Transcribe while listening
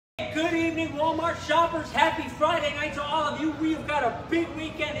good evening, Walmart shoppers. Happy Friday night to all of you. We've got a big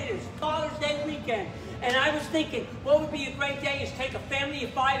weekend. It is Father's Day weekend. And I was thinking, what would be a great day is take a family of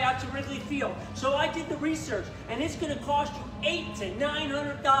 5 out to Wrigley Field. So I did the research, and it's going to cost you $800 to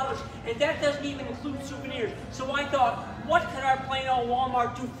 $900, and that doesn't even include souvenirs. So I thought, what could our plain old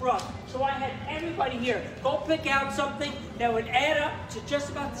Walmart do for us? So I had everybody here go pick out something that would add up to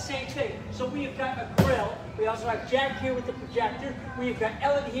just about the same thing. So we have got a grill. We also have Jack here with the projector. We've got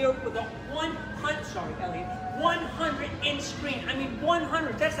Elliot here with a 100-inch screen. I mean,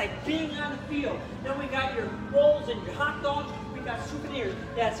 100. That's like being on the field. Then we got your rolls and your hot dogs. We got souvenirs.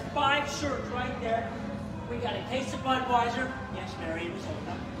 That's 5 shirts right there. We got a case of Budweiser. Yes, Marion was holding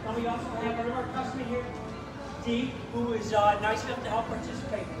up. And we also have one of our customers here, Dee, who is nice enough to help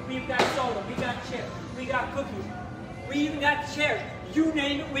participate. We've got soda, we got chips, we got cookies, we even got the chairs. You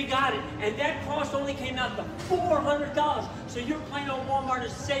name it, we got it. And that cost only came out to $400. So your plain old Walmart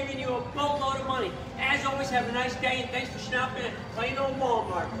is saving you a boatload of money. As always, have a nice day, and thanks for shopping at plain old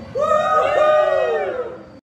Walmart. Woo!